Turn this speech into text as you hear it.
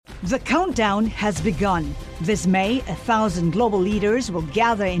The countdown has begun. This May, 1,000 global leaders will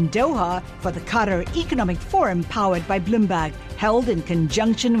gather in Doha for the Qatar Economic Forum powered by Bloomberg, held in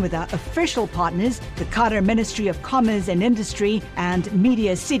conjunction with our official partners, the Qatar Ministry of Commerce and Industry and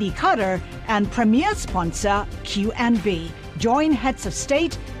Media City Qatar, and premier sponsor QNB. Join heads of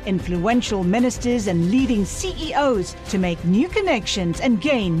state, influential ministers, and leading CEOs to make new connections and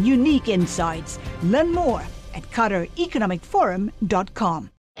gain unique insights. Learn more at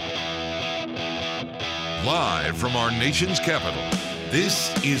QatarEconomicForum.com. Live from our nation's capital,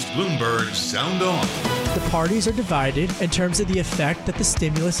 this is Bloomberg Sound On. The parties are divided in terms of the effect that the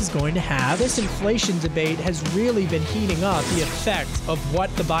stimulus is going to have. This inflation debate has really been heating up the effect of what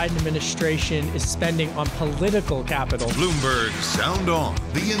the Biden administration is spending on political capital. Bloomberg Sound On.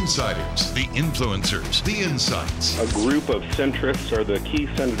 The insiders, the influencers, the insights. A group of centrists are the key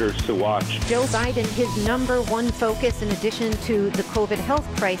senators to watch. Joe Biden, his number one focus in addition to the COVID health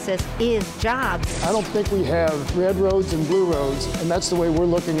crisis is jobs. I don't think we have red roads and blue roads, and that's the way we're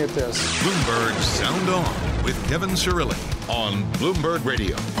looking at this. Bloomberg Sound On with Kevin Cirilli on Bloomberg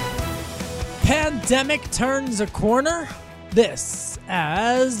Radio. Pandemic turns a corner. This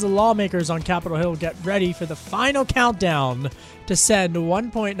as the lawmakers on Capitol Hill get ready for the final countdown to send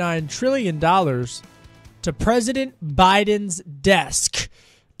 $1.9 trillion to President Biden's desk.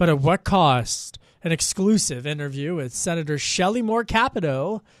 But at what cost? An exclusive interview with Senator Shelley Moore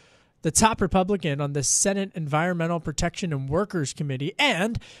Capito, the top Republican on the Senate Environmental Protection and Workers Committee.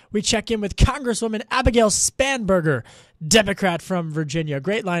 And we check in with Congresswoman Abigail Spanberger, Democrat from Virginia.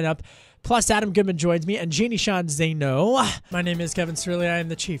 Great lineup. Plus, Adam Goodman joins me and Jeannie Sean Zaino. My name is Kevin Cirilli. I am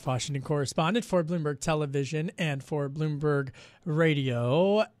the chief Washington correspondent for Bloomberg Television and for Bloomberg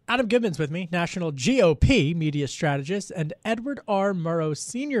Radio. Adam Goodman's with me, National GOP media strategist, and Edward R. Murrow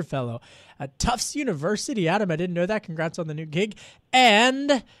Senior Fellow at Tufts University. Adam, I didn't know that. Congrats on the new gig.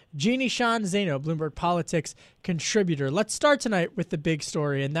 And Jeannie Sean Zaino, Bloomberg Politics contributor. Let's start tonight with the big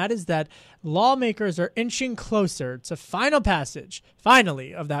story, and that is that lawmakers are inching closer to final passage,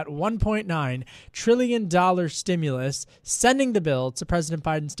 finally, of that $1.9 trillion stimulus, sending the bill to President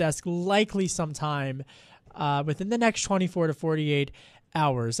Biden's desk likely sometime within the next 24 to 48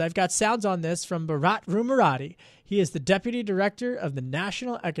 hours. I've got sounds on this from Bharat Rumarati. He is the Deputy Director of the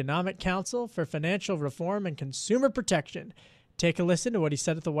National Economic Council for Financial Reform and Consumer Protection. Take a listen to what he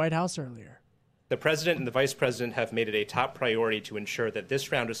said at the White House earlier. The President and the Vice President have made it a top priority to ensure that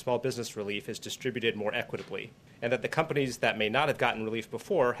this round of small business relief is distributed more equitably, and that the companies that may not have gotten relief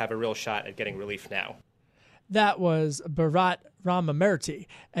before have a real shot at getting relief now. That was Bharat Ramamurthy.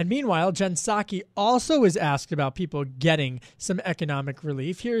 And meanwhile, Jen Psaki also was asked about people getting some economic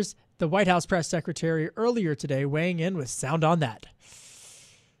relief. Here's the White House press secretary earlier today weighing in with sound on that.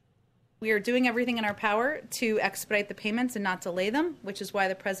 We are doing everything in our power to expedite the payments and not delay them, which is why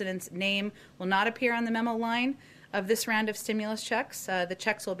the president's name will not appear on the memo line of this round of stimulus checks. The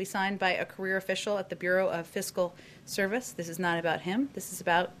checks will be signed by a career official at the Bureau of Fiscal Service. This is not about him. This is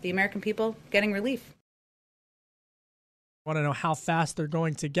about the American people getting relief. Want to know how fast they're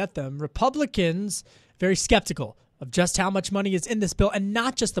going to get them. Republicans very skeptical of just how much money is in this bill, and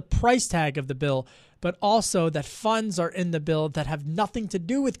not just the price tag of the bill, but also that funds are in the bill that have nothing to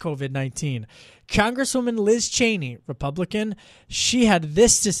do with COVID-19. Congresswoman Liz Cheney, Republican, she had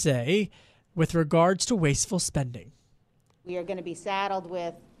this to say with regards to wasteful spending. We are going to be saddled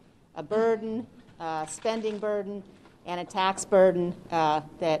with a burden, spending burden, and a tax burden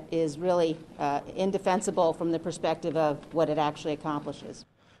that is really indefensible from the perspective of what it actually accomplishes.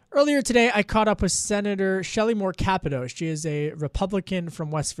 Earlier today, I caught up with Senator Shelley Moore Capito. She is a Republican from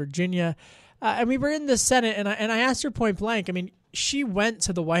West Virginia. And we were in the Senate, and I asked her point blank. I mean, she went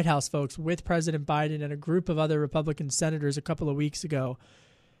to the White House, folks, with President Biden and a group of other Republican senators a couple of weeks ago.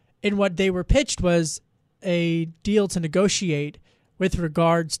 And what they were pitched was a deal to negotiate with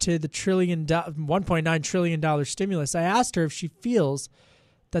regards to the $1.9 trillion stimulus. I asked her if she feels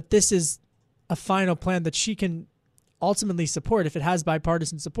that this is a final plan that she can ultimately support, if it has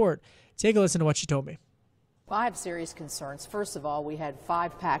bipartisan support. Take a listen to what she told me. Well, I have serious concerns. First of all, we had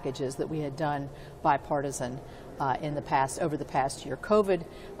 5 packages that we had done bipartisan over the past year. COVID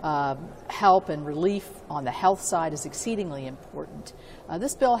help and relief on the health side is exceedingly important.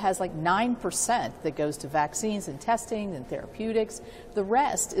 This bill has like 9% that goes to vaccines and testing and therapeutics. The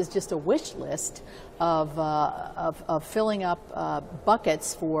rest is just a wish list of filling up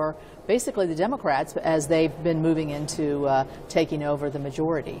buckets for basically the Democrats as they've been moving into taking over the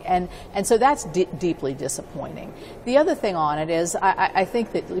majority. And so that's deeply disappointing. The other thing on it is I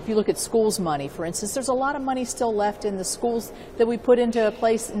think that if you look at schools money, for instance, there's a lot of money still left in the schools that we put into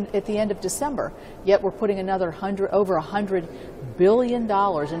place at the end of December. Yet we're putting another over $100 billion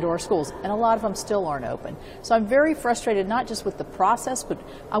trillion into our schools, and a lot of them still aren't open. So I'm very frustrated, not just with the process, but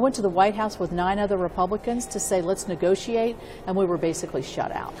I went to the White House with 9 other Republicans to say, let's negotiate, and we were basically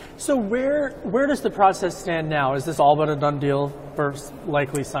shut out. So where does the process stand now? Is this all but a done deal for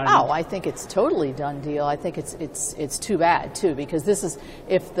likely signing? Oh, I think it's totally done deal. I think it's too bad too, because this is,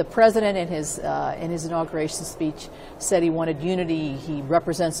 if the president in his inauguration speech said he wanted unity, he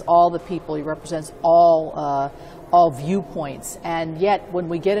represents all the people, he represents all viewpoints, and yet when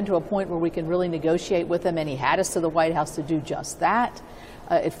we get into a point where we can really negotiate with him, and he had us to the White House to do just that,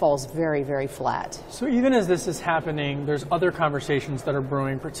 it falls very, very flat. So even as this is happening, there's other conversations that are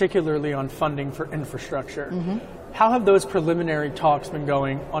brewing, particularly on funding for infrastructure. Mm-hmm. How have those preliminary talks been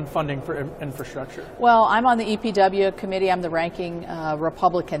going on funding for infrastructure? Well, I'm on the EPW committee. I'm the ranking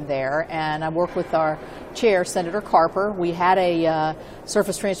Republican there, and I work with our chair, Senator Carper. We had a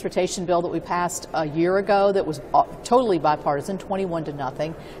surface transportation bill that we passed a year ago that was totally bipartisan,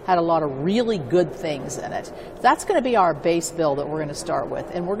 21-0, had a lot of really good things in it. That's going to be our base bill that we're going to start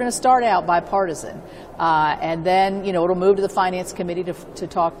with, and we're going to start out bipartisan. And then, it'll move to the Finance Committee to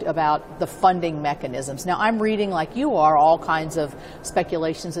talk about the funding mechanisms. Now, I'm reading, like you are, all kinds of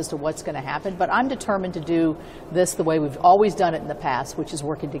speculations as to what's going to happen, but I'm determined to do this the way we've always done it in the past, which is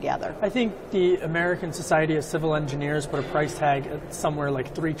working together. I think the American Society of Civil Engineers put a price tag at somewhere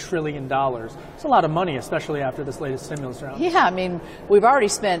like $3 trillion. It's a lot of money, especially after this latest stimulus round. Yeah, I mean, we've already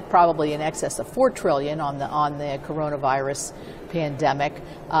spent probably in excess of $4 trillion on the coronavirus pandemic,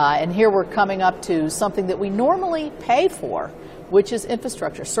 and here we're coming up to something that we normally pay for, which is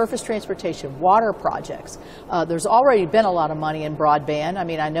infrastructure, surface transportation, water projects. There's already been a lot of money in broadband. I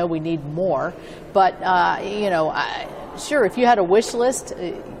mean, I know we need more, but sure, if you had a wish list,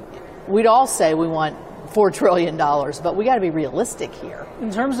 we'd all say we want $4 trillion, but we got to be realistic here.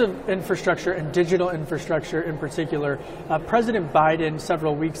 In terms of infrastructure and digital infrastructure in particular, President Biden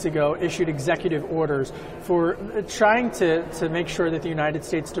several weeks ago issued executive orders for trying to make sure that the United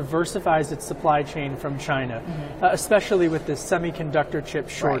States diversifies its supply chain from China, especially with this semiconductor chip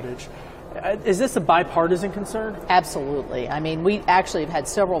shortage. Right. Is this a bipartisan concern? Absolutely. I mean, we actually have had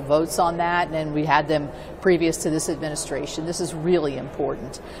several votes on that, and we had them previous to this administration. This is really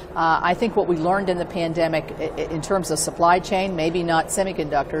important. I think what we learned in the pandemic in terms of supply chain, maybe not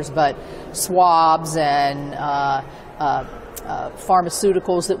semiconductors, but swabs and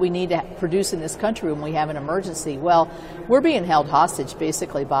pharmaceuticals that we need to produce in this country when we have an emergency. Well, we're being held hostage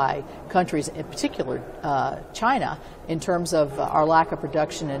basically by countries, in particular China, in terms of our lack of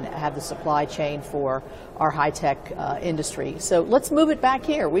production and have the supply chain for our high-tech industry. So let's move it back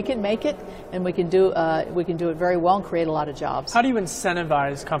here. We can make it, and we can do it very well and create a lot of jobs. How do you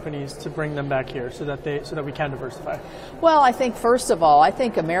incentivize companies to bring them back here so that we can diversify? Well, I think first of all, I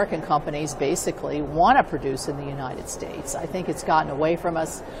think American companies basically want to produce in the United States. I think it's gotten away from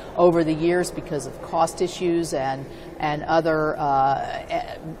us over the years because of cost issues and other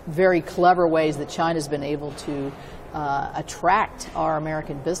very clever ways that China's been able to attract our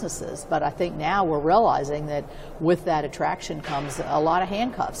American businesses. But I think now we're realizing that with that attraction comes a lot of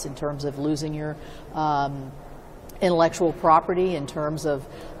handcuffs in terms of losing your intellectual property, in terms of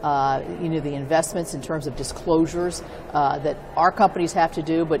the investments, in terms of disclosures that our companies have to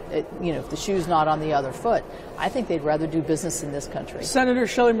do. But if the shoe's not on the other foot, I think they'd rather do business in this country. Senator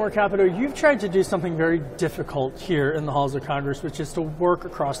Shelley Moore Capito, you've tried to do something very difficult here in the halls of Congress, which is to work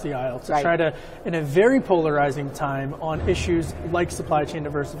across the aisle to try to, in a very polarizing time, on issues like supply chain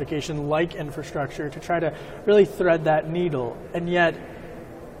diversification, like infrastructure, to try to really thread that needle. And yet,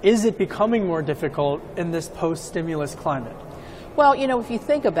 is it becoming more difficult in this post-stimulus climate? Well, if you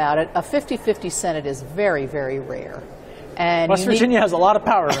think about it, a 50-50 Senate is very, very rare. And West Virginia has a lot of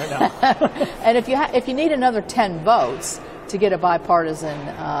power right now. And if you need another 10 votes to get a bipartisan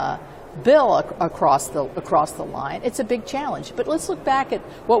bill across the line, it's a big challenge. But let's look back at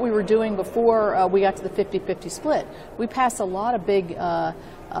what we were doing before we got to the 50-50 split. We passed a lot of big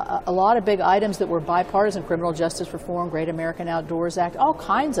items that were bipartisan: criminal justice reform, Great American Outdoors Act, all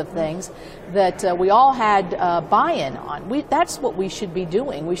kinds of things that we all had buy-in on. That's what we should be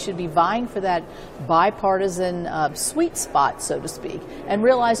doing. We should be vying for that bipartisan sweet spot, so to speak, and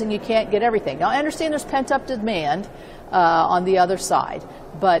realizing you can't get everything. Now, I understand there's pent-up demand on the other side.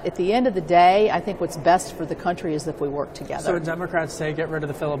 But at the end of the day, I think what's best for the country is if we work together. So when Democrats say get rid of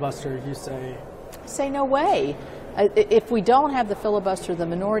the filibuster, you say? Say no way. If we don't have the filibuster, the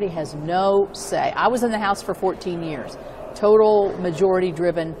minority has no say. I was in the House for 14 years, total majority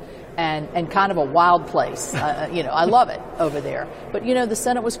driven and kind of a wild place. I love it over there. But, the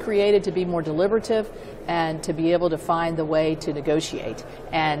Senate was created to be more deliberative and to be able to find the way to negotiate.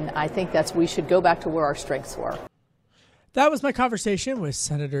 And I think we should go back to where our strengths were. That was my conversation with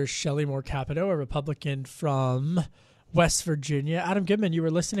Senator Shelley Moore Capito, a Republican from West Virginia. Adam Goodman, you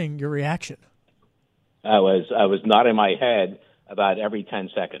were listening. Your reaction? I was nodding my head about every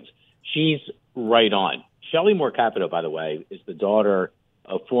 10 seconds. She's right on. Shelley Moore Capito, by the way, is the daughter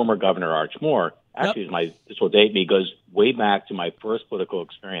of former Governor Arch Moore. Actually, this will date me, goes way back to my first political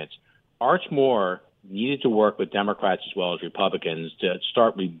experience. Arch Moore needed to work with Democrats as well as Republicans to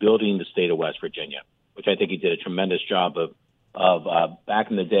start rebuilding the state of West Virginia, which I think he did a tremendous job of back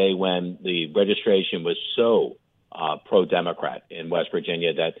in the day when the registration was so pro-Democrat in West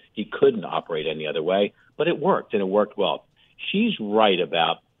Virginia that he couldn't operate any other way. But it worked, and it worked well. She's right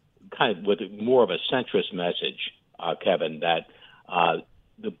about kind of with more of a centrist message, Kevin, that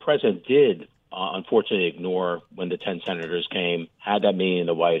the president did unfortunately ignore when the 10 senators came, had that meeting in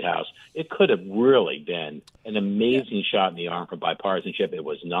the White House. It could have really been an amazing shot in the arm for bipartisanship. It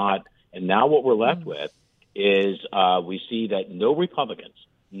was not. And now what we're left with is we see that no Republicans,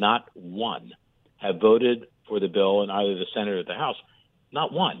 not one, have voted for the bill in either the Senate or the House.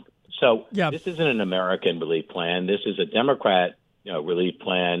 Not one. So this isn't an American relief plan. This is a Democrat relief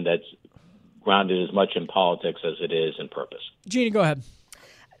plan that's grounded as much in politics as it is in purpose. Jeannie, go ahead.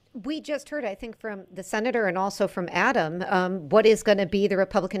 We just heard, I think, from the senator and also from Adam, what is going to be the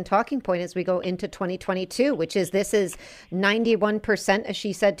Republican talking point as we go into 2022, which is this is 91%, as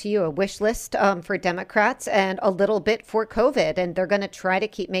she said to you, a wish list for Democrats and a little bit for COVID. And they're going to try to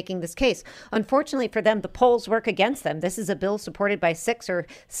keep making this case. Unfortunately for them, the polls work against them. This is a bill supported by 6 or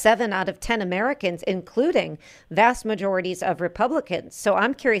 7 out of 10 Americans, including vast majorities of Republicans. So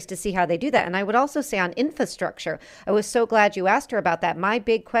I'm curious to see how they do that. And I would also say on infrastructure, I was so glad you asked her about that. My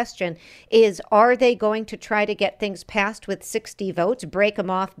big question is, are they going to try to get things passed with 60 votes, break them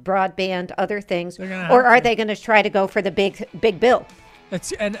off, broadband, other things, or are they going to try to go for the big bill?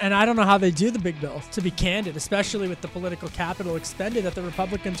 And I don't know how they do the big bill, to be candid, especially with the political capital expended that the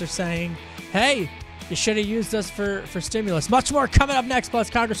Republicans are saying, hey, you should have used us for stimulus. Much more coming up next, plus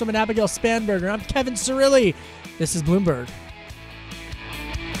Congresswoman Abigail Spanberger. I'm Kevin Cirilli. This is Bloomberg.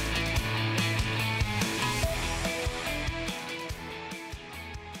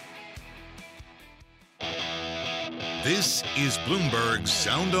 This is Bloomberg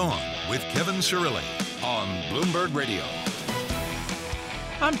Sound On with Kevin Cirilli on Bloomberg Radio.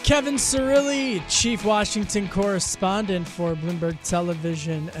 I'm Kevin Cirilli, Chief Washington Correspondent for Bloomberg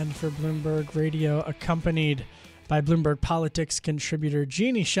Television and for Bloomberg Radio, accompanied by Bloomberg Politics contributor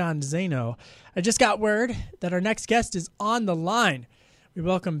Jeannie Sheehan Zaino. I just got word that our next guest is on the line. We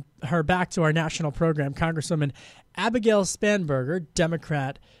welcome her back to our national program, Congresswoman Abigail Spanberger,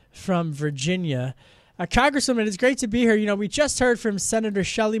 Democrat from Virginia. Congresswoman, it's great to be here. You know, we just heard from Senator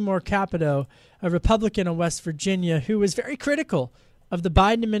Shelley Moore Capito, a Republican of West Virginia, who was very critical of the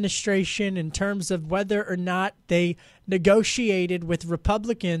Biden administration in terms of whether or not they negotiated with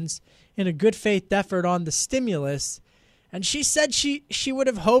Republicans in a good faith effort on the stimulus. And she said she would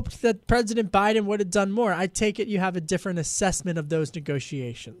have hoped that President Biden would have done more. I take it you have a different assessment of those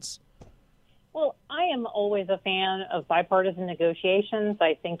negotiations. Well, I am always a fan of bipartisan negotiations.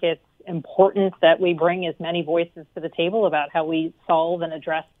 I think it's important that we bring as many voices to the table about how we solve and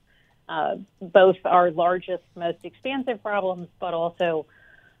address both our largest, most expansive problems, but also,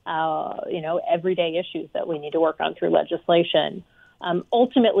 everyday issues that we need to work on through legislation.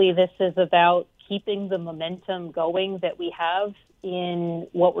 Ultimately, this is about keeping the momentum going that we have in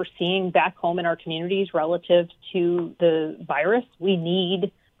what we're seeing back home in our communities relative to the virus. We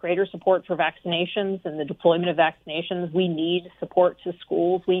need greater support for vaccinations and the deployment of vaccinations. We need support to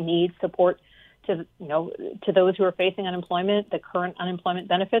schools. We need support to those who are facing unemployment. The current unemployment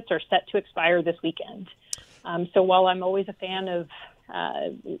benefits are set to expire this weekend. So while I'm always a fan of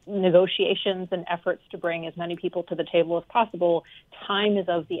negotiations and efforts to bring as many people to the table as possible, time is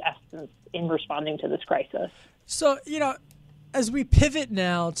of the essence in responding to this crisis. So, as we pivot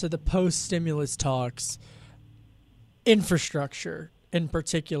now to the post-stimulus talks, infrastructure in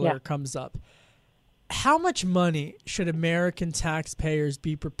particular comes up. How much money should American taxpayers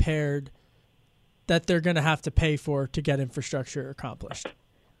be prepared that they're going to have to pay for to get infrastructure accomplished?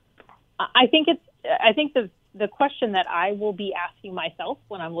 I think the question that I will be asking myself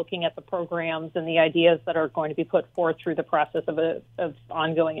when I'm looking at the programs and the ideas that are going to be put forth through the process of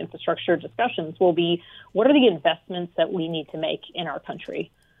ongoing infrastructure discussions will be, what are the investments that we need to make in our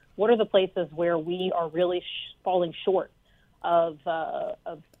country? What are the places where we are really falling short of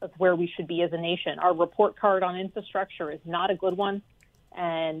where we should be as a nation? Our report card on infrastructure is not a good one.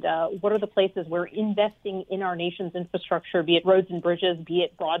 And what are the places where investing in our nation's infrastructure, be it roads and bridges, be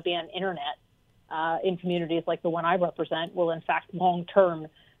it broadband internet, in communities like the one I represent, will in fact long-term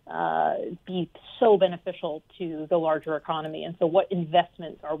be so beneficial to the larger economy. And so what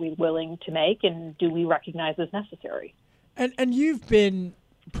investments are we willing to make, and do we recognize as necessary? And you've been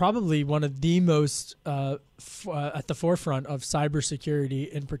probably one of the most at the forefront of cybersecurity,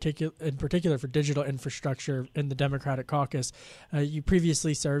 in particular for digital infrastructure in the Democratic caucus. You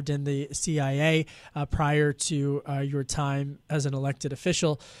previously served in the CIA prior to your time as an elected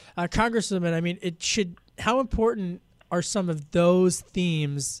official. Congresswoman, I mean, how important are some of those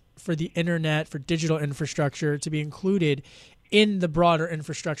themes for the internet, for digital infrastructure to be included in the broader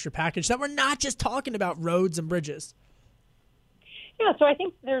infrastructure package, that we're not just talking about roads and bridges? Yeah, so I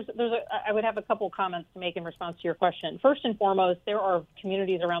think I would have a couple comments to make in response to your question. First and foremost, there are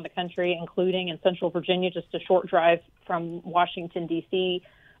communities around the country, including in Central Virginia, just a short drive from Washington, D.C.,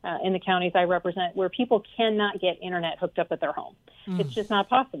 in the counties I represent, where people cannot get internet hooked up at their home. It's just not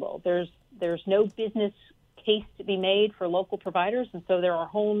possible. There's no business case to be made for local providers, and so there are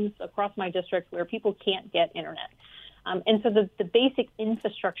homes across my district where people can't get internet. And so the basic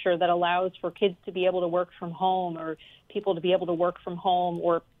infrastructure that allows for kids to be able to work from home, or people to be able to work from home,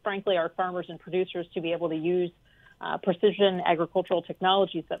 or frankly our farmers and producers to be able to use precision agricultural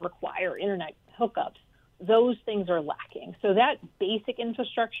technologies that require internet hookups, those things are lacking. So that basic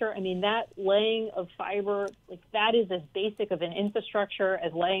infrastructure, I mean, that laying of fiber, like that is as basic of an infrastructure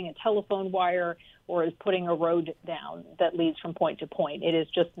as laying a telephone wire or as putting a road down that leads from point to point. It is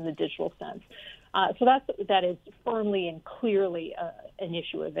just in the digital sense. So that is firmly and clearly an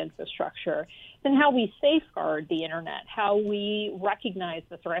issue of infrastructure. Then how we safeguard the internet, how we recognize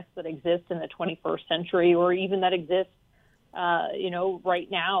the threats that exist in the 21st century, or even that exist, right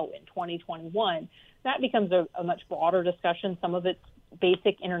now in 2021. That becomes a much broader discussion. Some of it's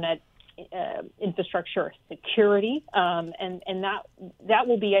basic internet infrastructure security, and that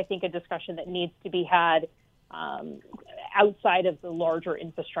will be, I think, a discussion that needs to be had outside of the larger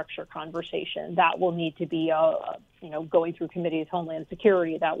infrastructure conversation. That will need to be, going through committees, Homeland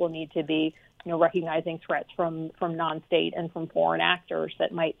Security. That will need to be, recognizing threats from non-state and from foreign actors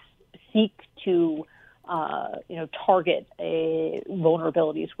that might seek to, target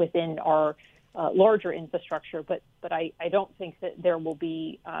vulnerabilities within our larger infrastructure. But I don't think that there will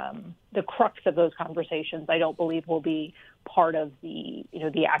be the crux of those conversations. I don't believe will be part of the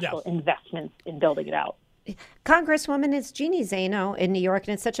actual investments in building it out. Congresswoman, it's Jeannie Zaino in New York,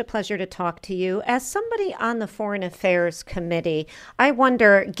 and it's such a pleasure to talk to you. As somebody on the Foreign Affairs Committee, I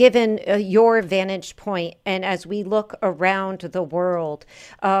wonder, given your vantage point, and as we look around the world,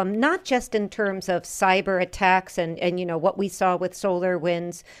 not just in terms of cyber attacks and what we saw with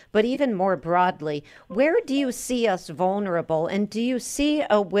SolarWinds, but even more broadly, where do you see us vulnerable, and do you see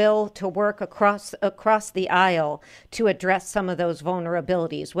a will to work across the aisle to address some of those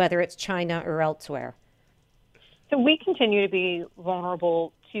vulnerabilities, whether it's China or elsewhere? So we continue to be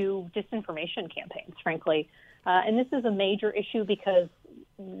vulnerable to disinformation campaigns, frankly. And this is a major issue because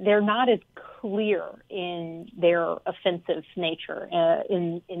they're not as clear in their offensive nature,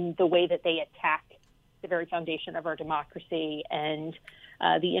 in the way that they attack the very foundation of our democracy and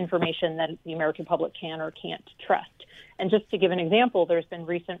the information that the American public can or can't trust. And just to give an example, there's been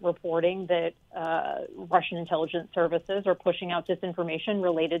recent reporting that Russian intelligence services are pushing out disinformation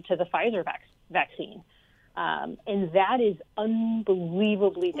related to the Pfizer vaccine. And that is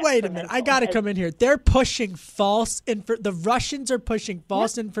unbelievably detrimental. Wait a minute. I got to come in here. They're pushing the Russians are pushing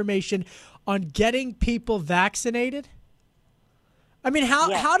false information on getting people vaccinated. I mean,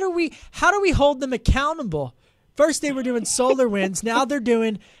 how do we hold them accountable? First they were doing SolarWinds. Now they're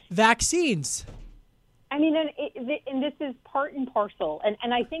doing vaccines. I mean, and this is part and parcel.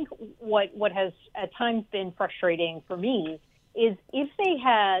 And I think what has at times been frustrating for me is if they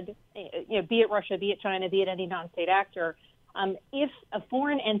had, be it Russia, be it China, be it any non-state actor, if a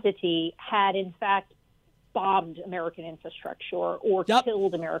foreign entity had in fact bombed American infrastructure or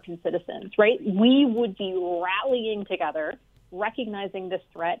killed American citizens, right, we would be rallying together, recognizing this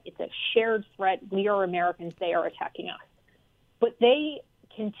threat. It's a shared threat. We are Americans. They are attacking us. But they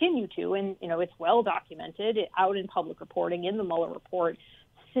continue to, and it's well documented out in public reporting in the Mueller report,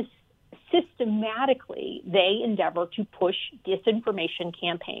 systematically, they endeavor to push disinformation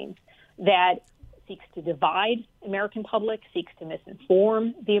campaigns that seeks to divide American public, seeks to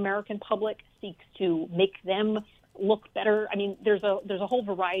misinform the American public, seeks to make them look better. I mean, there's a whole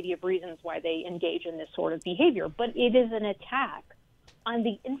variety of reasons why they engage in this sort of behavior, but it is an attack on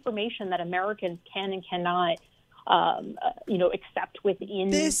the information that Americans can and cannot accept within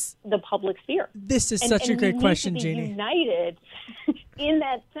the public sphere. This is such a great question, Jeannie. United in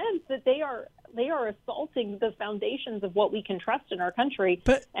that sense that they are assaulting the foundations of what we can trust in our country.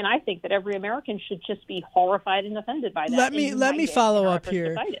 But, and I think that every American should just be horrified and offended by that. Let me follow up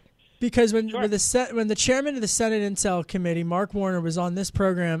here. Because when the chairman of the Senate Intel Committee, Mark Warner, was on this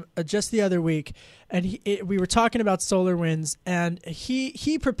program just the other week, and we were talking about SolarWinds, and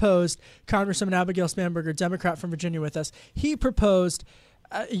he proposed, Congresswoman Abigail Spanberger, Democrat from Virginia with us, he proposed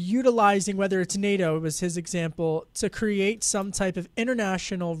utilizing, whether it's NATO, it was his example, to create some type of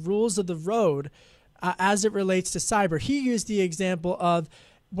international rules of the road as it relates to cyber. He used the example of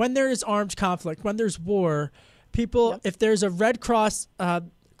when there is armed conflict, when there's war, people, if there's a Red Cross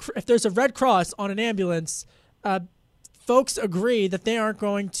on an ambulance, folks agree that they aren't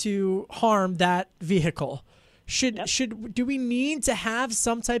going to harm that vehicle. Do we need to have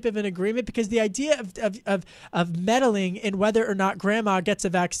some type of an agreement? Because the idea of meddling in whether or not grandma gets a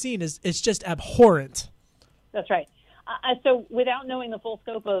vaccine is just abhorrent. That's right. So without knowing the full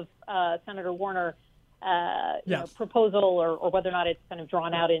scope of Senator Warner proposal or whether or not it's kind of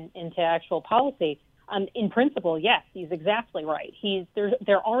drawn out into actual policy, in principle, yes, he's exactly right.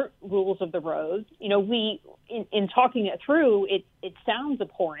 There aren't rules of the road. In talking it through, it sounds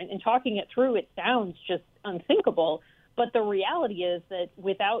abhorrent. In talking it through, it sounds just unthinkable. But the reality is that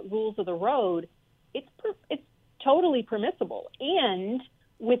without rules of the road, it's totally permissible. And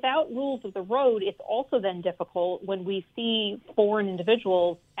without rules of the road, it's also then difficult when we see foreign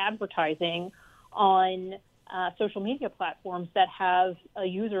individuals advertising on social media platforms that have a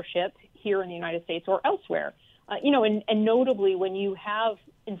usership here in the United States or elsewhere. And notably, when you have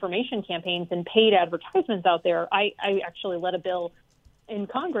information campaigns and paid advertisements out there, I actually led a bill in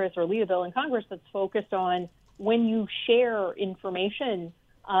Congress or lead a bill in Congress that's focused on when you share information,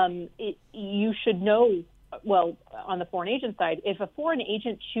 you should know, well, on the foreign agent side, if a foreign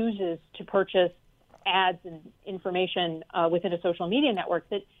agent chooses to purchase ads and information within a social media network,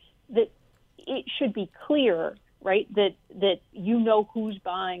 that it should be clear, right, that you know who's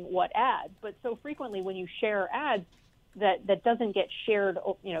buying what ads. But so frequently when you share ads, that doesn't get shared,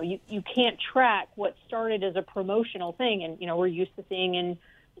 you can't track what started as a promotional thing. And, we're used to seeing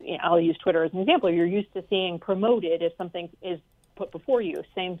I'll use Twitter as an example, you're used to seeing promoted if something is put before you.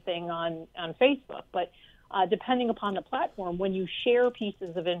 Same thing on Facebook. But depending upon the platform, when you share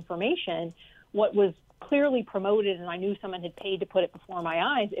pieces of information, what was clearly promoted and I knew someone had paid to put it before my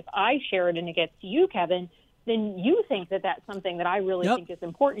eyes, if I share it and it gets to you, Kevin, then you think that that's something that I really think is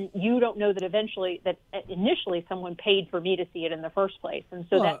important. You don't know that initially someone paid for me to see it in the first place. And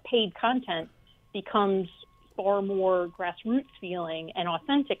so that paid content becomes far more grassroots feeling and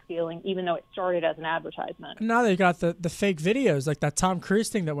authentic feeling, even though it started as an advertisement. Now they got the fake videos, like that Tom Cruise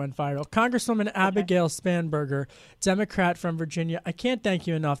thing that went viral. Congresswoman Abigail Spanberger, Democrat from Virginia, I can't thank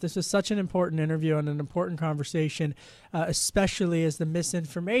you enough. This was such an important interview and an important conversation, especially as the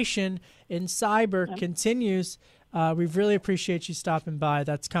misinformation in cyber continues. We really appreciate you stopping by.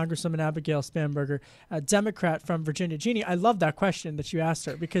 That's Congresswoman Abigail Spanberger, a Democrat from Virginia. Jeannie, I love that question that you asked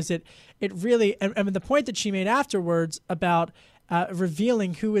her because it really, and the point that she made afterwards about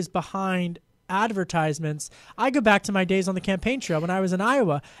revealing who is behind advertisements. I go back to my days on the campaign trail when I was in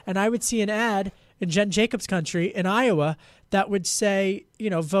Iowa, and I would see an ad in Jen Jacobs' country in Iowa that would say,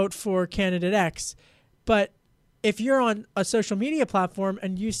 vote for candidate X. But if you're on a social media platform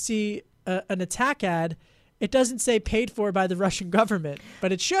and you see an attack ad, it doesn't say paid for by the Russian government,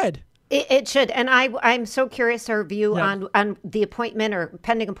 but it should. It should. And I'm so curious her view on the appointment or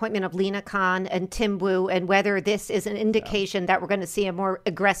pending appointment of Lina Khan and Tim Wu, and whether this is an indication that we're going to see a more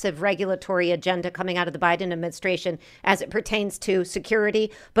aggressive regulatory agenda coming out of the Biden administration as it pertains to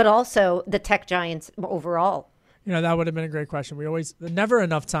security, but also the tech giants overall. That would have been a great question. Never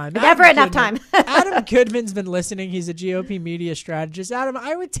enough time. Adam Goodman's been listening. He's a GOP media strategist. Adam,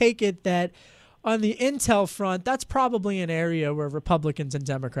 I would take it that on the intel front, that's probably an area where Republicans and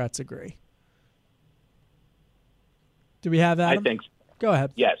Democrats agree. Do we have Adam? I think so. Go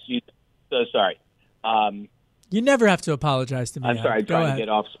ahead. Yes. So sorry. You never have to apologize to me. I'm sorry. Trying to get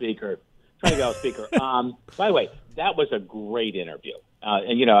off speaker. By the way, that was a great interview.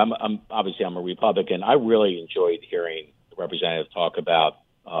 And I'm obviously I'm a Republican. I really enjoyed hearing the representative talk about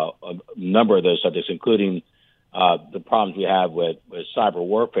a number of those subjects, including the problems we have with cyber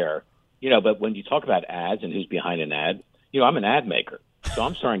warfare. But when you talk about ads and who's behind an ad, I'm an ad maker. So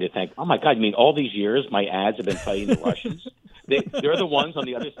I'm starting to think, oh, my God, you mean all these years my ads have been fighting the Russians? They're the ones on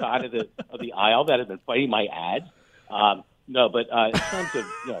the other side of the aisle that have been fighting my ads. But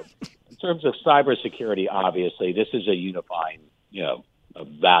in terms of cybersecurity, obviously, this is a unifying, a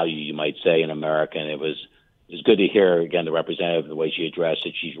value, you might say, in America. And it was good to hear, again, the representative, the way she addressed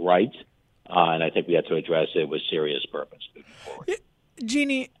it. She's right. And I think we have to address it with serious purpose moving forward.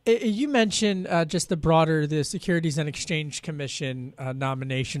 Jeannie, you mentioned just the Securities and Exchange Commission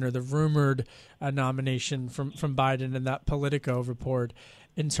nomination, or the rumored nomination from Biden in that Politico report,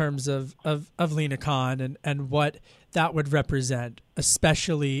 in terms of Lina Khan and what that would represent,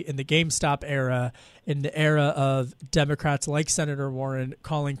 especially in the GameStop era, in the era of Democrats like Senator Warren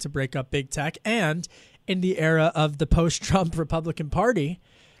calling to break up big tech, and in the era of the post-Trump Republican Party,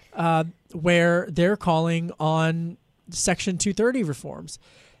 where they're calling on Section 230 reforms.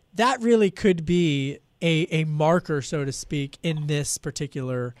 That really could be a marker, so to speak, in this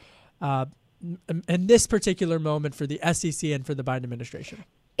particular moment for the SEC and for the Biden administration.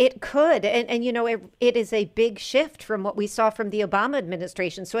 It could. And you know, it is a big shift from what we saw from the Obama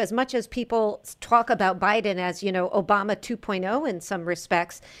administration. So as much as people talk about Biden as, you know, Obama 2.0 in some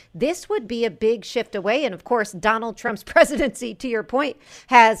respects, this would be a big shift away. And of course, Donald Trump's presidency, to your point,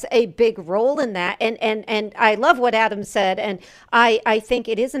 has a big role in that. And I love what Adam said. And I think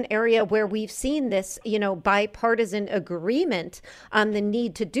it is an area where we've seen this, you know, bipartisan agreement on the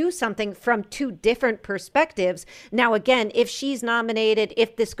need to do something from two different perspectives. Now, again, if she's nominated,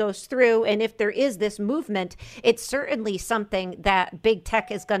 if this goes through, and if there is this movement, it's certainly something that big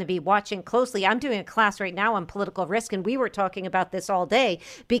tech is going to be watching closely. I'm doing a class right now on political risk, and we were talking about this all day,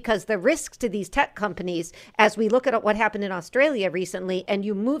 because the risks to these tech companies, as we look at what happened in Australia recently, and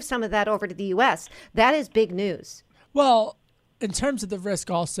you move some of that over to the U.S., that is big news. Well, in terms of the risk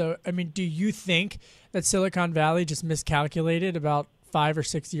also, I mean, do you think that Silicon Valley just miscalculated about 5 or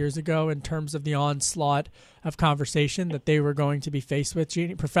 6 years ago in terms of the onslaught of conversation that they were going to be faced with,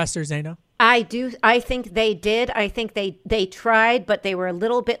 Jeannie? Professor Zaino? I do. I think they did. I think they tried, but they were a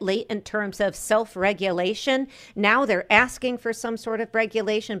little bit late in terms of self-regulation. Now they're asking for some sort of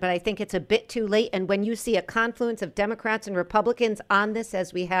regulation, but I think it's a bit too late. And when you see a confluence of Democrats and Republicans on this,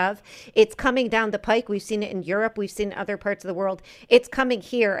 as we have, it's coming down the pike. We've seen it in Europe. We've seen it in other parts of the world. It's coming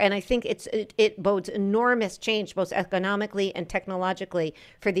here. And I think it bodes enormous change, both economically and technologically,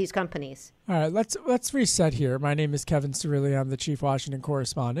 for these companies. All right, let's reset here. My name is Kevin Cirilli. I'm the chief Washington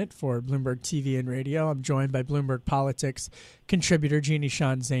correspondent for Bloomberg TV and Radio. I'm joined by Bloomberg Politics contributor Jeannie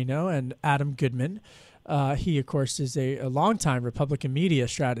Sheehan Zaino and Adam Goodman. He, of course, is a longtime Republican media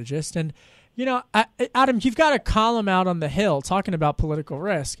strategist. And, you know, Adam, you've got a column out on the Hill talking about political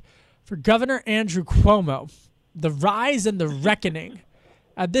risk for Governor Andrew Cuomo, the rise and the reckoning.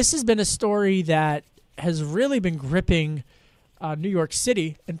 This has been a story that has really been gripping New York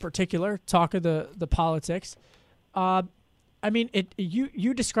City in particular, talk of the politics. I mean,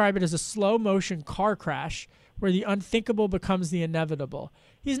 you describe it as a slow motion car crash where the unthinkable becomes the inevitable.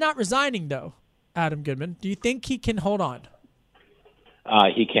 He's not resigning, though, Adam Goodman. Do you think he can hold on?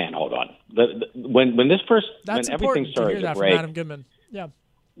 He can hold on. When this first, That's when everything started to hear that to break, from Adam Goodman. Yeah,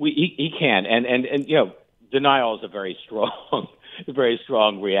 he can, and you know, denial is a very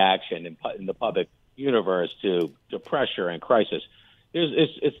strong reaction in the public universe to pressure and crisis.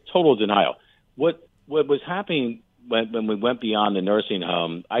 It's total denial. What was happening when we went beyond the nursing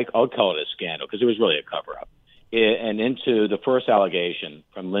home, I'll call it a scandal because it was really a cover-up, and into the first allegation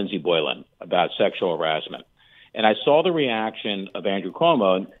from Lindsey Boylan about sexual harassment. And I saw the reaction of Andrew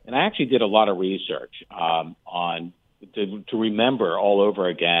Cuomo, and I actually did a lot of research to remember all over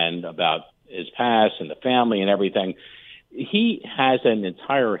again about his past and the family and everything. He has an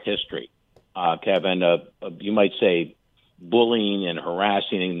entire history, Kevin, of you might say bullying and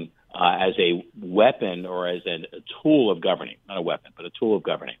harassing as a weapon or as a tool of governing, not a weapon, but a tool of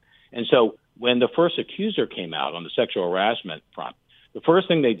governing. And so when the first accuser came out on the sexual harassment front, the first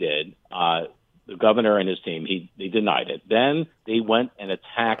thing they did, the governor and his team, they denied it. Then they went and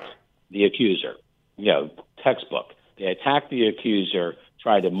attacked the accuser, textbook. They attacked the accuser,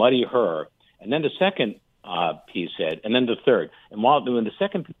 tried to muddy her. And then the second piece hit, and then the third. And when the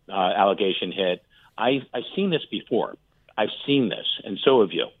second allegation hit, I've seen this before. I've seen this, and so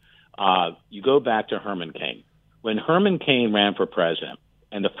have you. You go back to Herman Cain. When Herman Cain ran for president,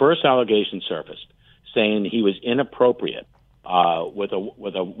 and the first allegation surfaced saying he was inappropriate with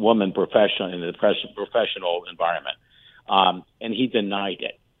a woman professional in the professional environment, and he denied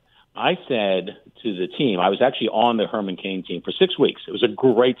it. I said to the team, I was actually on the Herman Cain team for 6 weeks. It was a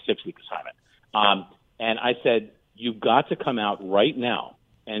great 6-week assignment. And I said, you've got to come out right now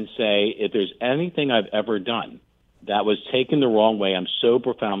and say, if there's anything I've ever done that was taken the wrong way, I'm so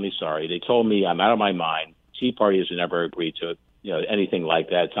profoundly sorry. They told me I'm out of my mind. Tea Party has never agreed to anything like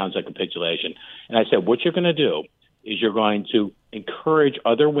that. It sounds like capitulation. And I said, what you're going to do is you're going to encourage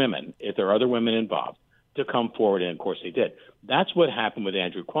other women, if there are other women involved, to come forward. And, of course, they did. That's what happened with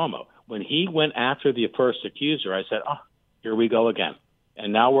Andrew Cuomo. When he went after the first accuser, I said, here we go again.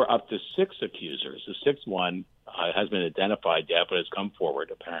 And now we're up to 6 accusers. The sixth one has been identified yet, but has come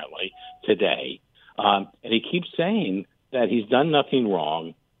forward apparently today. And he keeps saying that he's done nothing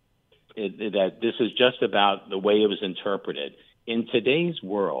wrong, that this is just about the way it was interpreted. In today's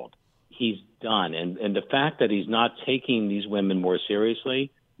world, he's done. And the fact that he's not taking these women more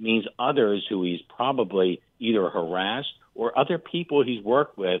seriously means others who he's probably either harassed or other people he's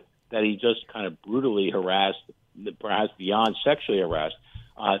worked with that he just kind of brutally harassed, perhaps beyond sexually harassed.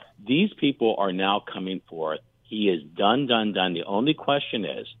 These people are now coming forth. He is done. The only question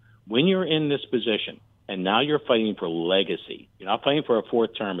is, when you're in this position and now you're fighting for legacy, you're not fighting for a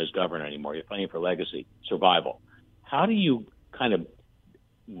fourth term as governor anymore, you're fighting for legacy, survival. How do you kind of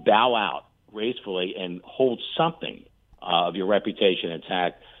bow out gracefully and hold something of your reputation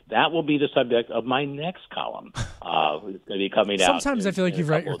intact? That will be the subject of my next column. It's going to be coming out. Sometimes I feel like you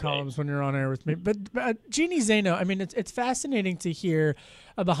write your columns when you're on air with me. But Jeannie Zaino, I mean, it's fascinating to hear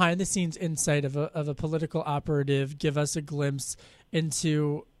a behind-the-scenes insight of a political operative give us a glimpse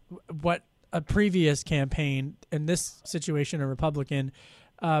into what a previous campaign, in this situation a Republican,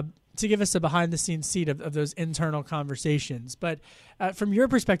 to give us a behind-the-scenes seat of those internal conversations. But from your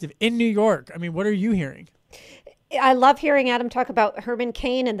perspective, in New York, I mean, what are you hearing? I love hearing Adam talk about Herman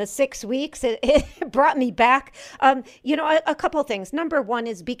Cain and the 6 weeks. It brought me back. A couple of things. Number one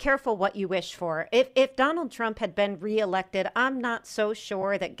is be careful what you wish for. If Donald Trump had been reelected, I'm not so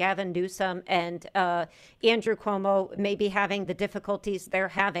sure that Gavin Newsom and Andrew Cuomo may be having the difficulties they're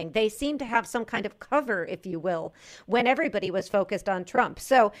having. They seem to have some kind of cover, if you will, when everybody was focused on Trump.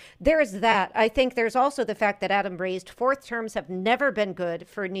 So there's that. I think there's also the fact that Adam raised fourth terms have never been good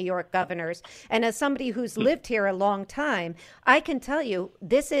for New York governors. And as somebody who's lived here a long time, I can tell you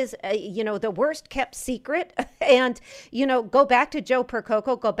this is, the worst kept secret. And, go back to Joe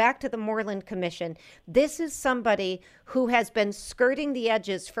Percoco, go back to the Moreland Commission. This is somebody who has been skirting the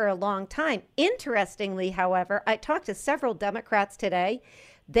edges for a long time. Interestingly, however, I talked to several Democrats today.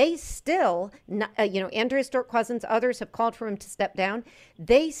 They still, Andrea Stewart-Cousins, others have called for him to step down.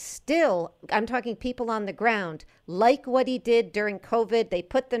 They still, I'm talking people on the ground, like what he did during COVID. They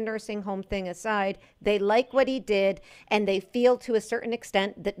put the nursing home thing aside. They like what he did, and they feel to a certain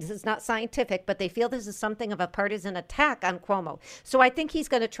extent that this is not scientific, but they feel this is something of a partisan attack on Cuomo. So I think he's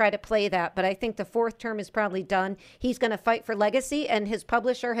going to try to play that, but I think the fourth term is probably done. He's going to fight for legacy, and his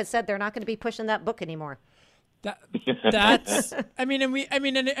publisher has said they're not going to be pushing that book anymore. That's I mean,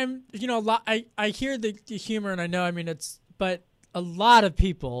 a lot. I hear the humor, and I know, but a lot of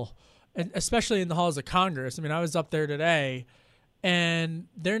people, and especially in the halls of Congress. I mean, I was up there today, and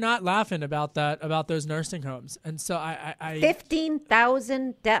they're not laughing about those nursing homes. And so I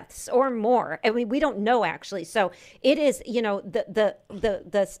 15,000 deaths or more. I mean, we don't know actually. So it is,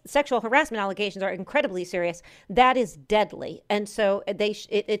 the sexual harassment allegations are incredibly serious. That is deadly, and so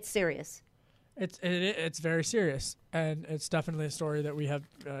it's serious. It's very serious, and it's definitely a story that we have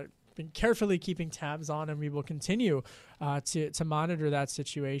been carefully keeping tabs on, and we will continue to monitor that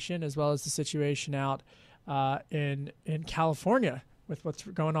situation, as well as the situation out in California with what's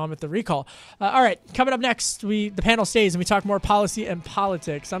going on with the recall. All right, coming up next, the panel stays and we talk more policy and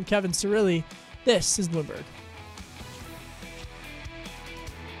politics. I'm Kevin Cirilli. This is Bloomberg.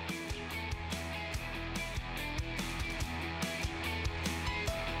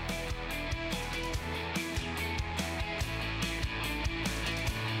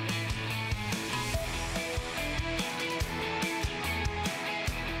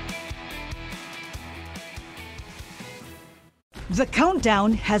 The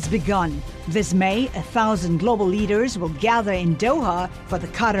countdown has begun. This May, 1,000 global leaders will gather in Doha for the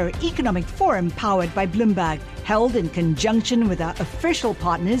Qatar Economic Forum powered by Bloomberg, held in conjunction with our official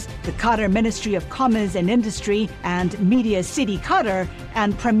partners, the Qatar Ministry of Commerce and Industry and Media City Qatar,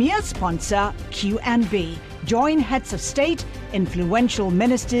 and premier sponsor QNB. Join heads of state, influential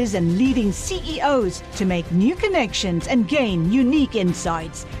ministers, and leading CEOs to make new connections and gain unique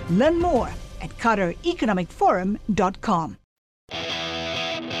insights. Learn more at QatarEconomicForum.com.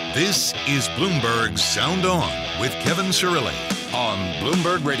 This is Bloomberg Sound On with Kevin Cirilli on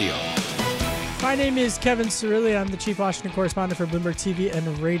Bloomberg Radio. My name is Kevin Cirilli. I'm the chief Washington correspondent for Bloomberg TV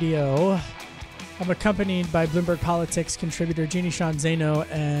and Radio. I'm accompanied by Bloomberg Politics contributor Jeannie Sheehan Zaino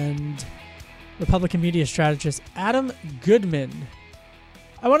and Republican media strategist Adam Goodman.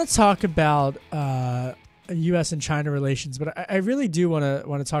 I want to talk about U.S. and China relations, but I really do want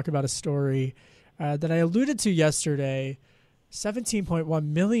to talk about a story that I alluded to yesterday. 17.1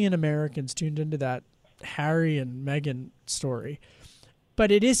 million Americans tuned into that Harry and Meghan story.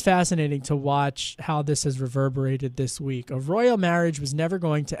 But it is fascinating to watch how this has reverberated this week. A royal marriage was never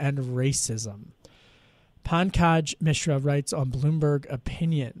going to end racism. Pankaj Mishra writes on Bloomberg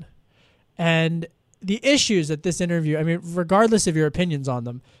Opinion. And the issues that this interview, I mean, regardless of your opinions on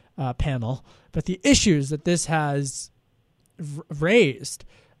them, panel, but the issues that this has raised,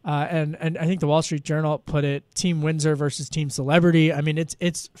 and I think the Wall Street Journal put it, Team Windsor versus Team Celebrity. I mean,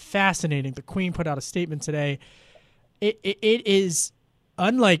 it's fascinating. The Queen put out a statement today. It is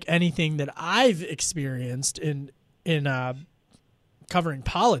unlike anything that I've experienced in covering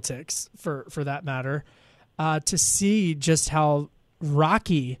politics, for that matter, to see just how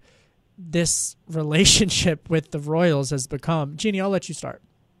rocky this relationship with the royals has become. Jeannie, I'll let you start.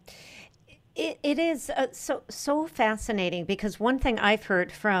 It is so fascinating, because one thing I've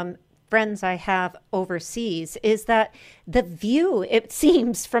heard from friends I have overseas is that the view, it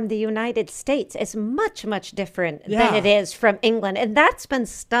seems, from the United States is much, much different than it is from England. And that's been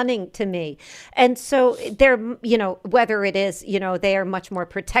stunning to me. And so they're, whether it is, they are much more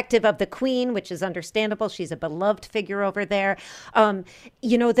protective of the Queen, which is understandable. She's a beloved figure over there.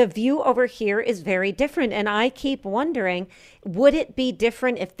 The view over here is very different. And I keep wondering, would it be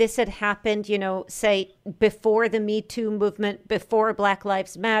different if this had happened, say, before the Me Too movement, before Black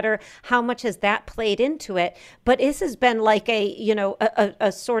Lives Matter? How much has that played into it? But this has been like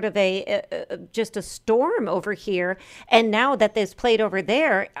a sort of just a storm over here. And now that this played over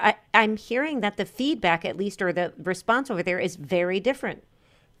there, I'm hearing that the feedback, at least, or the response over there is very different.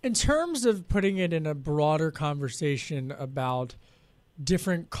 In terms of putting it in a broader conversation about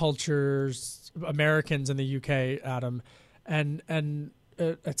different cultures, Americans in the UK, Adam, and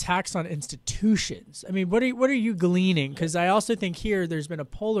attacks on institutions. I mean, what are you gleaning? Because I also think here there's been a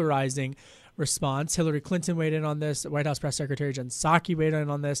polarizing response. Hillary Clinton weighed in on this. White House Press Secretary Jen Psaki weighed in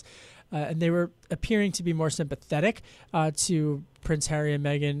on this. And they were appearing to be more sympathetic to Prince Harry and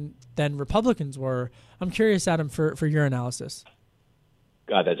Meghan than Republicans were. I'm curious, Adam, for your analysis.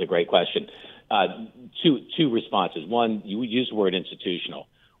 God, that's a great question. Two responses. One, you used the word institutional.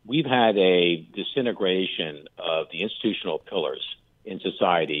 We've had a disintegration of the institutional pillars in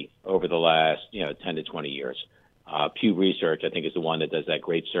society over the last 10 to 20 years. Pew Research, I think, is the one that does that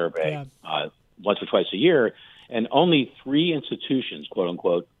great survey once or twice a year, and only 3 institutions, quote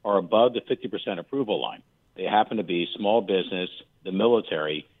unquote, are above the 50% approval line. They happen to be small business, the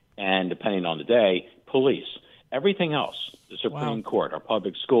military, and, depending on the day, police. Everything else, the Supreme Court, our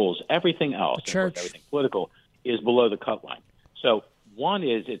public schools, everything else, the church, everything political, is below the cut line. So one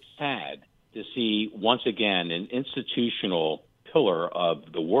is, it's sad to see, once again, an institutional pillar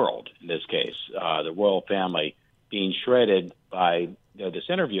of the world, in this case, the royal family, being shredded by this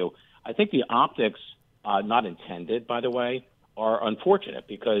interview. I think the optics, not intended, by the way, are unfortunate,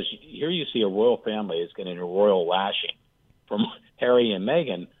 because here you see a royal family is getting a royal lashing from Harry and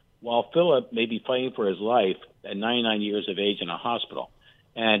Meghan, while Philip may be fighting for his life at 99 years of age in a hospital.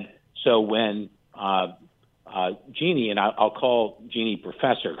 And so when Jeannie, and I'll call Jeannie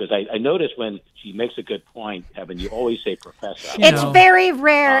Professor, because I notice when she makes a good point, Kevin, you always say Professor. It's very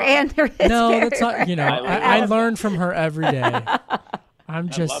rare, Andrew. No, that's not, I learn from her every day. I'm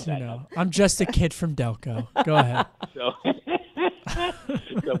just, I'm just a kid from Delco. Go ahead. So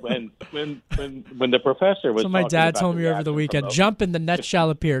when the professor was, so my dad told me over the weekend, jump and the net shall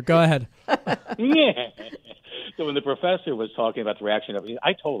appear. Go ahead. Yeah. So when the professor was talking about the reaction of,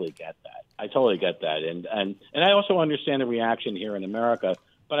 I totally get that. And I also understand the reaction here in America,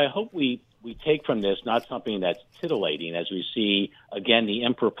 but I hope we take from this not something that's titillating as we see, again, the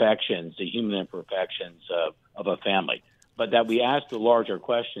imperfections, the human imperfections of a family, but that we ask the larger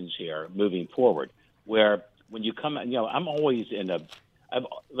questions here moving forward, where when you come, I'm always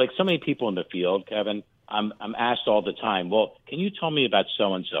like so many people in the field, Kevin, I'm asked all the time, well, can you tell me about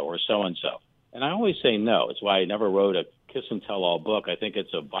so-and-so or so-and-so? And I always say no. It's why I never wrote a kiss and tell all book. I think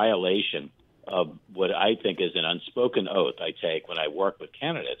it's a violation of what I think is an unspoken oath I take when I work with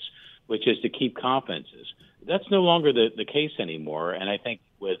candidates, which is to keep confidences. That's no longer the case anymore. And I think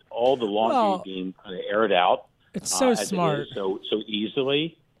with all the laundry being kind of aired out, it's so smart, so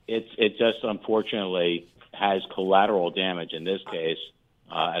easily, it just unfortunately has collateral damage in this case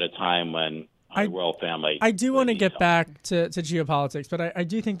at a time when the royal family. I do want to get back to geopolitics, but I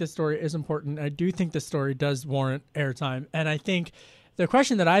do think this story is important. I do think this story does warrant airtime. And I think the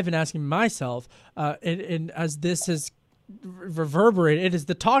question that I've been asking myself, and as this has reverberated, it is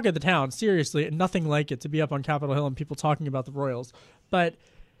the talk of the town, seriously, and nothing like it to be up on Capitol Hill and people talking about the royals. But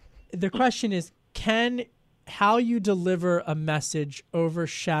the question is, can how you deliver a message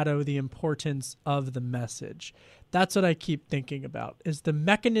overshadow the importance of the message? That's what I keep thinking about, is the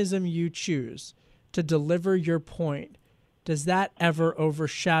mechanism you choose to deliver your point. Does that ever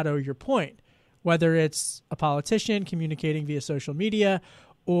overshadow your point? Whether it's a politician communicating via social media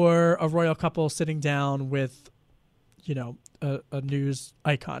or a royal couple sitting down with, a news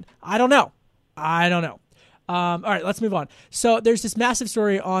icon. I don't know. I don't know. All right, let's move on. So there's this massive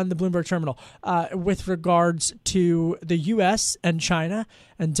story on the Bloomberg terminal with regards to the U.S. and China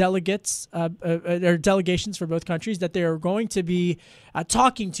and delegates, or delegations for both countries, that they are going to be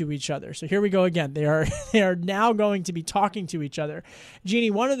talking to each other. So here we go again. They are now going to be talking to each other.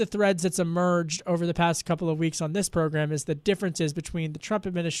 Jeannie, one of the threads that's emerged over the past couple of weeks on this program is the differences between the Trump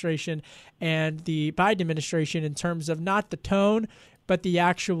administration and the Biden administration in terms of not the tone, but the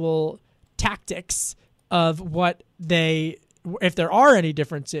actual tactics of what if there are any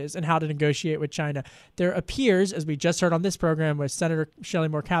differences in how to negotiate with China. There appears, as we just heard on this program with Senator Shelley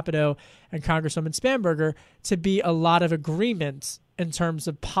Moore Capito and Congresswoman Spanberger, to be a lot of agreement in terms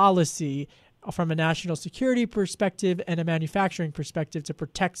of policy from a national security perspective and a manufacturing perspective to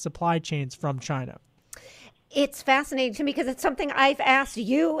protect supply chains from China. It's fascinating to me because it's something I've asked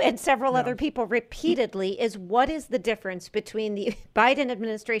you and several other people repeatedly, is what is the difference between the Biden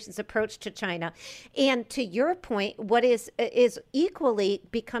administration's approach to China and, to your point, what is equally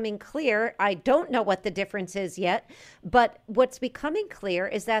becoming clear. I don't know what the difference is yet, but what's becoming clear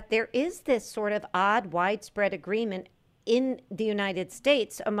is that there is this sort of odd widespread agreement in the United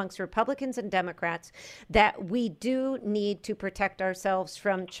States amongst Republicans and Democrats that we do need to protect ourselves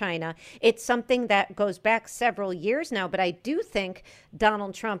from China. It's something that goes back several years now, but I do think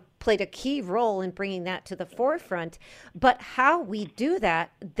Donald Trump played a key role in bringing that to the forefront. But how we do that,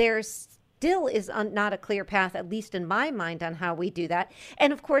 there's still is not a clear path, at least in my mind, on how we do that.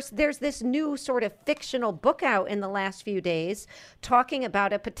 And of course, there's this new sort of fictional book out in the last few days talking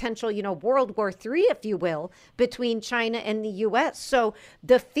about a potential, World War III, if you will, between China and the U.S. So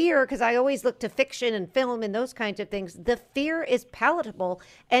the fear, because I always look to fiction and film and those kinds of things, the fear is palatable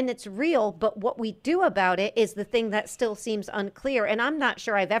and it's real, but what we do about it is the thing that still seems unclear. And I'm not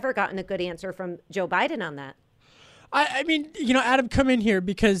sure I've ever gotten a good answer from Joe Biden on that. I mean, Adam, come in here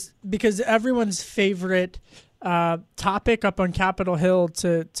because everyone's favorite topic up on Capitol Hill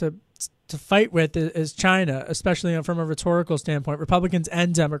to fight with is China, especially from a rhetorical standpoint, Republicans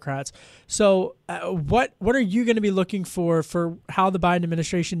and Democrats. So what are you going to be looking for how the Biden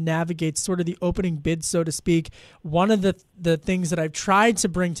administration navigates sort of the opening bid, so to speak? One of the things that I've tried to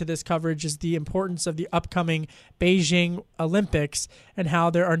bring to this coverage is the importance of the upcoming Beijing Olympics and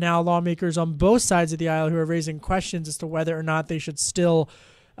how there are now lawmakers on both sides of the aisle who are raising questions as to whether or not they should still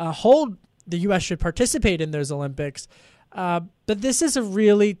the U.S. should participate in those Olympics. But this is a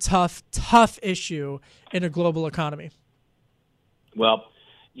really tough issue in a global economy. Well,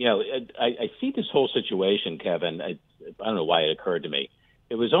 I see this whole situation, Kevin. I don't know why it occurred to me.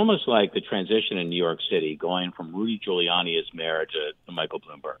 It was almost like the transition in New York City going from Rudy Giuliani as mayor to Michael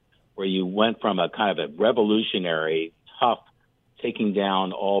Bloomberg, where you went from a kind of a revolutionary, tough, taking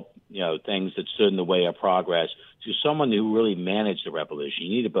down all things that stood in the way of progress to someone who really managed the revolution. You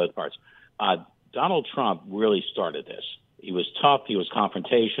needed both parts. Donald Trump really started this. He was tough. He was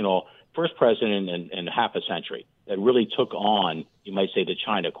confrontational. First president in half a century that really took on, you might say, the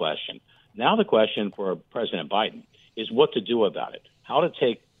China question. Now the question for President Biden is what to do about it, how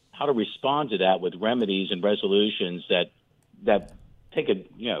to respond to that with remedies and resolutions that take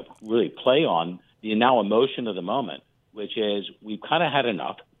really play on the now emotion of the moment, which is we've kind of had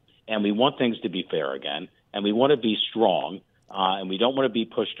enough, and we want things to be fair again, and we want to be strong, and we don't want to be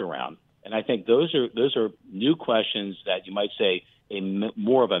pushed around. And I think those are new questions that you might say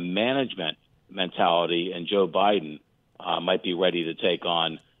more of a management mentality, and Joe Biden might be ready to take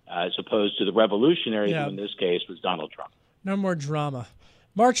on, as opposed to the revolutionary who in this case was Donald Trump. No more drama.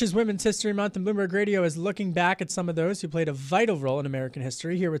 March is Women's History Month, and Bloomberg Radio is looking back at some of those who played a vital role in American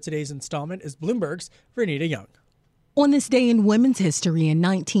history. Here with today's installment is Bloomberg's Renita Young. On this day in women's history in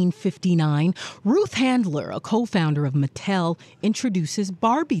 1959, Ruth Handler, a co-founder of Mattel, introduces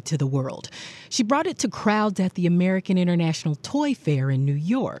Barbie to the world. She brought it to crowds at the American International Toy Fair in New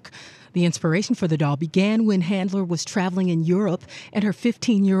York. The inspiration for the doll began when Handler was traveling in Europe and her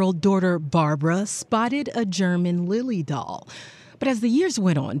 15-year-old daughter, Barbara, spotted a German Lily doll. But as the years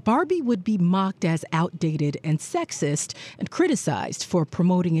went on, Barbie would be mocked as outdated and sexist and criticized for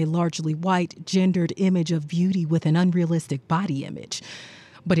promoting a largely white, gendered image of beauty with an unrealistic body image.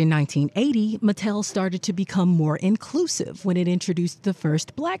 But in 1980, Mattel started to become more inclusive when it introduced the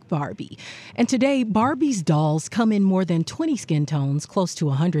first black Barbie. And today, Barbie's dolls come in more than 20 skin tones, close to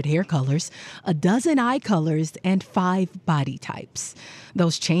 100 hair colors, a dozen eye colors, and 5 body types.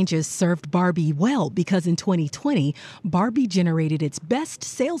 Those changes served Barbie well because in 2020, Barbie generated its best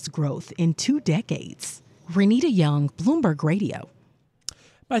sales growth in 2 decades. Renita Young, Bloomberg Radio.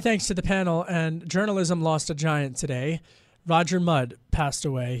 My thanks to the panel, and journalism lost a giant today. Roger Mudd passed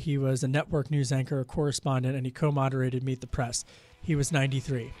away. He was a network news anchor, a correspondent, and he co-moderated Meet the Press. He was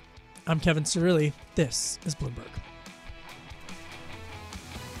 93. I'm Kevin Cirilli. This is Bloomberg.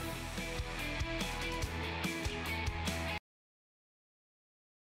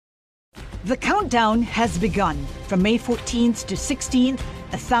 The countdown has begun. From May 14th to 16th,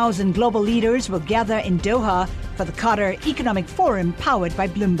 1,000 global leaders will gather in Doha for the Qatar Economic Forum powered by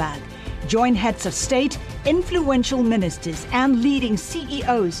Bloomberg. Join heads of state, influential ministers, and leading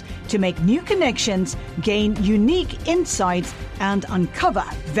CEOs to make new connections, gain unique insights, and uncover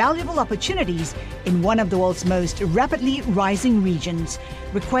valuable opportunities in one of the world's most rapidly rising regions.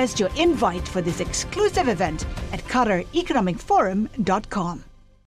 Request your invite for this exclusive event at QatarEconomicForum.com.